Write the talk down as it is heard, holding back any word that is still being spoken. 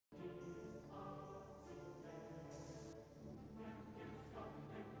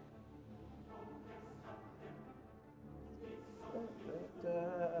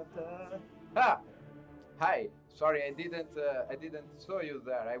Sorry, I didn't saw you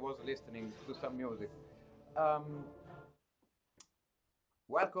there. I was listening to some music. Um,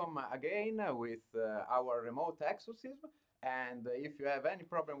 Welcome again with our remote exorcism. And if you have any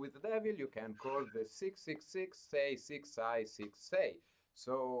problem with the devil, you can call the 666 say 6I 6 say.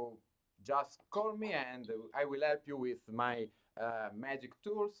 So just call me and I will help you with my magic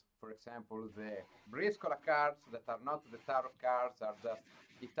tools. For example, the Briscola cards that are not the tarot cards, are just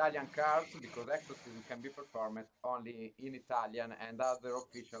Italian cards because exorcism can be performed only in Italian and other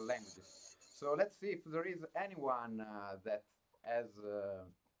official languages. So let's see if there is anyone that has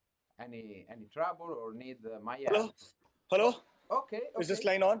any trouble or need my Hello? help. Hello? Okay, Is this okay.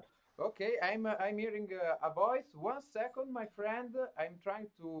 line on? Okay, I'm hearing a voice. 1 second, my friend. I'm trying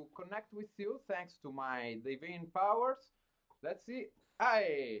to connect with you thanks to my divine powers. Let's see.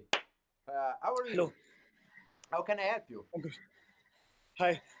 Hi. How are Hello. you? How can I help you? I'm good.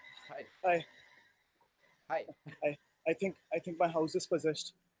 Hi. Hi. Hi. Hi. I think my house is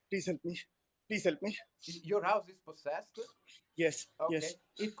possessed. Please help me. Please help me. Your house is possessed? Yes. Okay. Yes.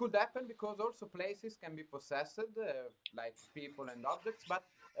 It could happen because also places can be possessed, like people and objects. But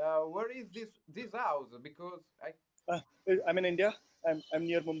where is this house? Because Uh, I'm in India. I'm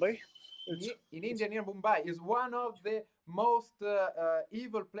near Mumbai. It's in it's India, near Mumbai, is one of the most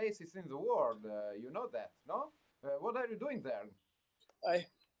evil places in the world. You know that, no? What are you doing there? I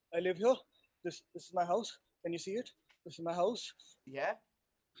I live here. This is my house. Can you see it? This is my house. Yeah,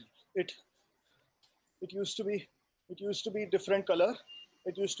 It it used to be different color.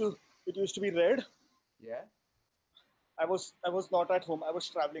 It used to it used to be red. yeah. I was not at home. I was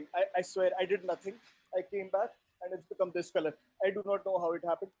traveling. I swear I did nothing. I came back and it's become this color. I do not know how it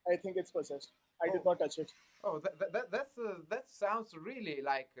happened. I think it's possessed. I did Oh, not touch it. oh, that sounds really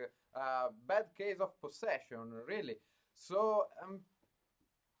like a bad case of possession, really. So,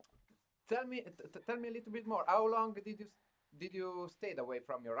 tell me a little bit more. How long did you stayed away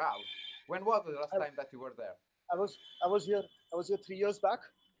from your house? When was the last I, time that you were there? I was here 3 years back.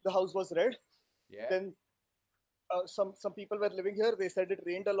 The house was red. Yeah, Then some people were living here. They said it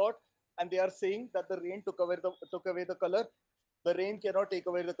rained a lot, and they are saying that the rain took away the color. The rain cannot take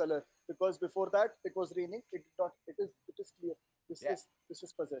away the color because before that it was raining. It did not. It is clear. This yeah, is this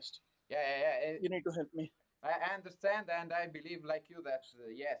is possessed. yeah. You need to help me. I understand, and I believe, like you, that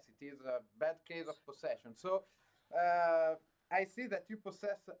yes, it is a bad case of possession. So, uh, I see that you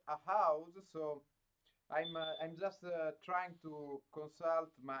possess a house. So, I'm just trying to consult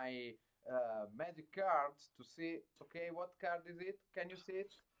my magic cards to see. Okay, what card is it? Can you see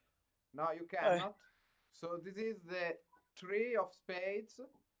it? No, you I cannot. So this is the three of spades.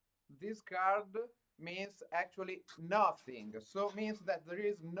 This card means actually nothing. So means that there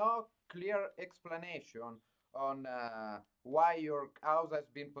is no clear explanation on why your house has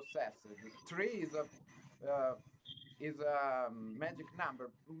been possessed. Three uh, is a magic number.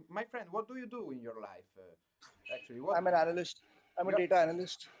 My friend, what do you do in your life? Actually, what I'm an analyst. I'm a you're data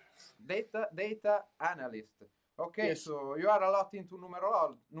analyst. data analyst. Okay, Yes. so you are a lot into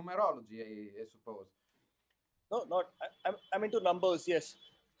numerology, I suppose. No, not. I'm into numbers. Yes.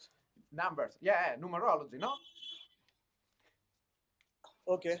 Numbers, yeah, numerology, no?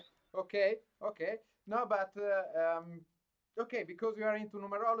 Okay. Okay, okay. No, but okay, because you are into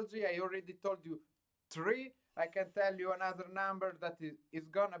numerology, I already told you three. I can tell you another number that is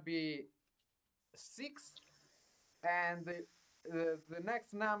gonna be six, and the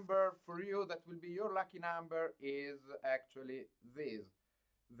next number for you that will be your lucky number is actually this,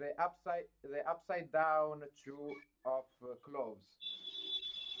 the upside down two of cloves.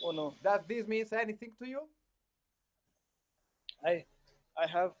 Oh no. Does this means anything to you? I I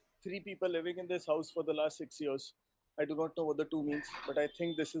have three people living in this house for the last 6 years. I do not know what the two means, but I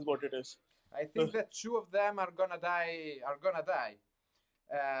think this is what it is. I think Ugh. that two of them are gonna die. Are gonna die.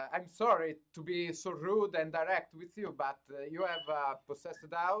 I'm sorry to be so rude and direct with you, but you have a possessed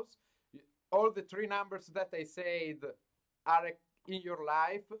house. All the three numbers that I said are in your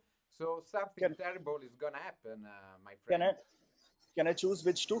life, so something Can terrible is gonna happen, my can friend. I can I choose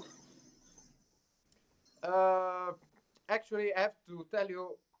which two? Uh, Actually, I have to tell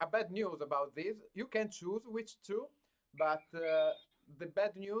you a bad news about this. You can choose which two, but the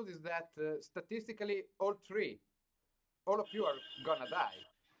bad news is that statistically, all of you are gonna die.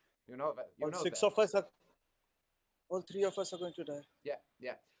 You know that. You All know six that. of us are. All three of us are going to die. Yeah,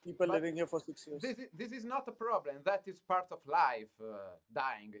 yeah. People But living here for 6 years. this is not a problem. That is part of life,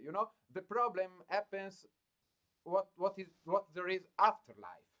 dying. You know, the problem happens what there is after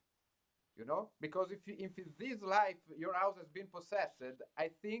life. You know, because if in this life your house has been possessed, I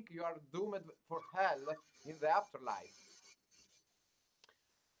think you are doomed for hell in the afterlife.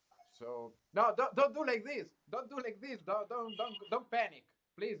 So no, don't do like this. Don't do like this. Don't panic.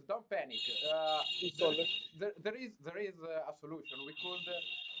 Please don't panic. Please There, solve it. there is a solution.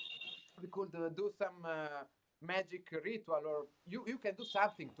 We could do some magic ritual, or you can do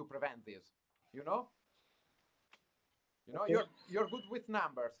something to prevent this. You know, Okay. you're good with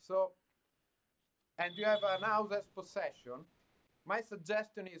numbers. So, and you have an house as possession. My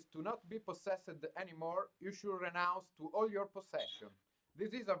suggestion is to not be possessed anymore. You should renounce to all your possession.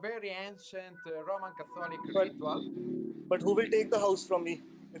 This is a very ancient Roman Catholic But ritual. who will take the house from me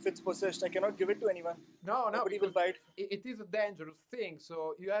if it's possessed? I cannot give it to anyone. No, Nobody will because buy it. it is a dangerous thing.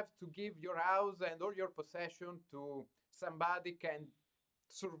 So you have to give your house and all your possession to somebody can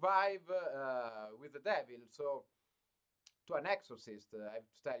survive with the devil. So to an exorcist, I have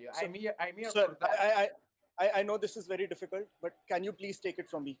to tell you, So, I'm here sir, for that. I know this is very difficult, but can you please take it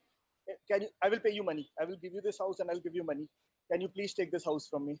from me? Can you? I will pay you money. I will give you this house and I'll give you money. Can you please take this house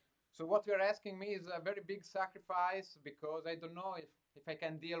from me? So what you're asking me is a very big sacrifice because I don't know if I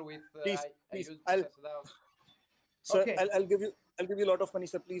can deal with Please, I please. use I'll, possessed house. sir, Okay, I'll give you a lot of money,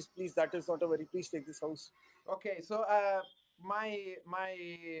 sir. Please, please. That is not a worry. Please take this house. okay. So my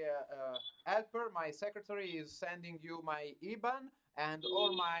helper, my secretary, is sending you my IBAN and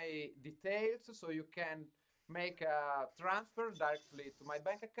all my details, so you can make a transfer directly to my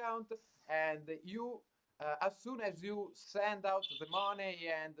bank account. And you, as soon as you send out the money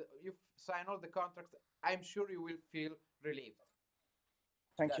and you sign all the contracts, I'm sure you will feel relieved.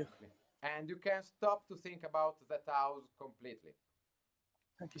 Thank you. Definitely. And you can stop to think about that house completely.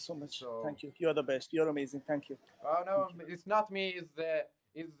 Thank you so much. So, Thank you. You are the best. You're amazing. Thank you. oh no, Thank you. it's not me.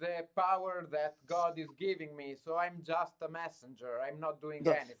 It's the power that God is giving me. So I'm just a messenger. I'm not doing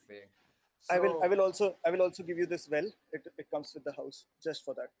The, anything. So I will also give you this well. It comes with the house just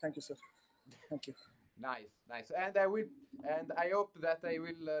for that. Thank you, sir. Thank you. nice, nice. And I hope that I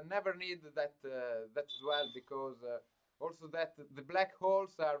will never need that as well, because also that the black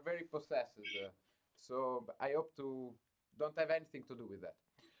holes are very possessed. So I hope to don't have anything to do with that.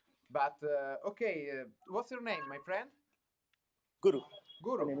 But okay, what's your name, my friend? Guru. My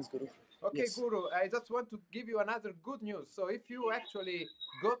Guru. name is Guru. Okay, Yes. Guru, I just want to give you another good news. So if you actually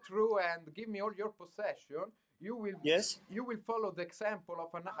go through and give me all your possession, you will Yes. you will follow the example of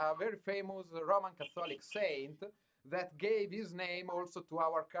a very famous Roman Catholic saint that gave his name also to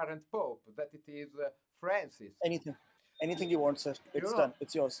our current Pope, that it is Francis. Anything. Anything you want, sir. You It's know, done.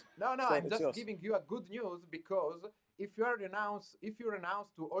 It's yours. no, Sir, I'm it's just yours. giving you a good news because if you renounce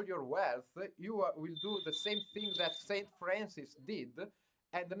to all your wealth, you will do the same thing that Saint Francis did,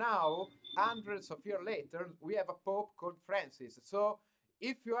 and now hundreds of years later we have a pope called Francis. So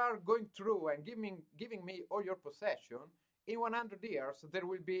if you are going through and giving me all your possession, in 100 years there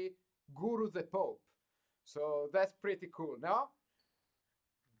will be Guru the Pope. So that's pretty cool, no?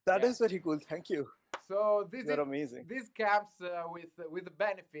 That Yeah. is very cool. Thank you. So this You're is amazing. this comes with the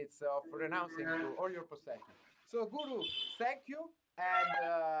benefits of renouncing to all your possession. So Guru, thank you,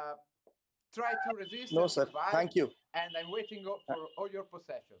 and try to resist No, and sir. survive. Thank you. And I'm waiting Th- for all your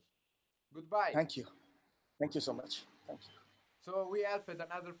possessions. Goodbye. Thank you. Thank you so much. Thank you. So we helped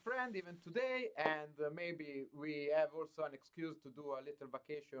another friend even today, and maybe we have also an excuse to do a little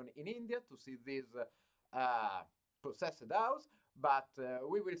vacation in India to see this possessed house. But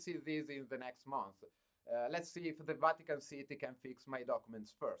we will see this in the next month. Let's see if the Vatican City can fix my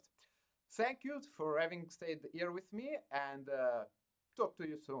documents first. Thank you for having stayed here with me, and talk to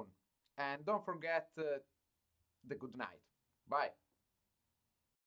you soon. And don't forget the good night. Bye.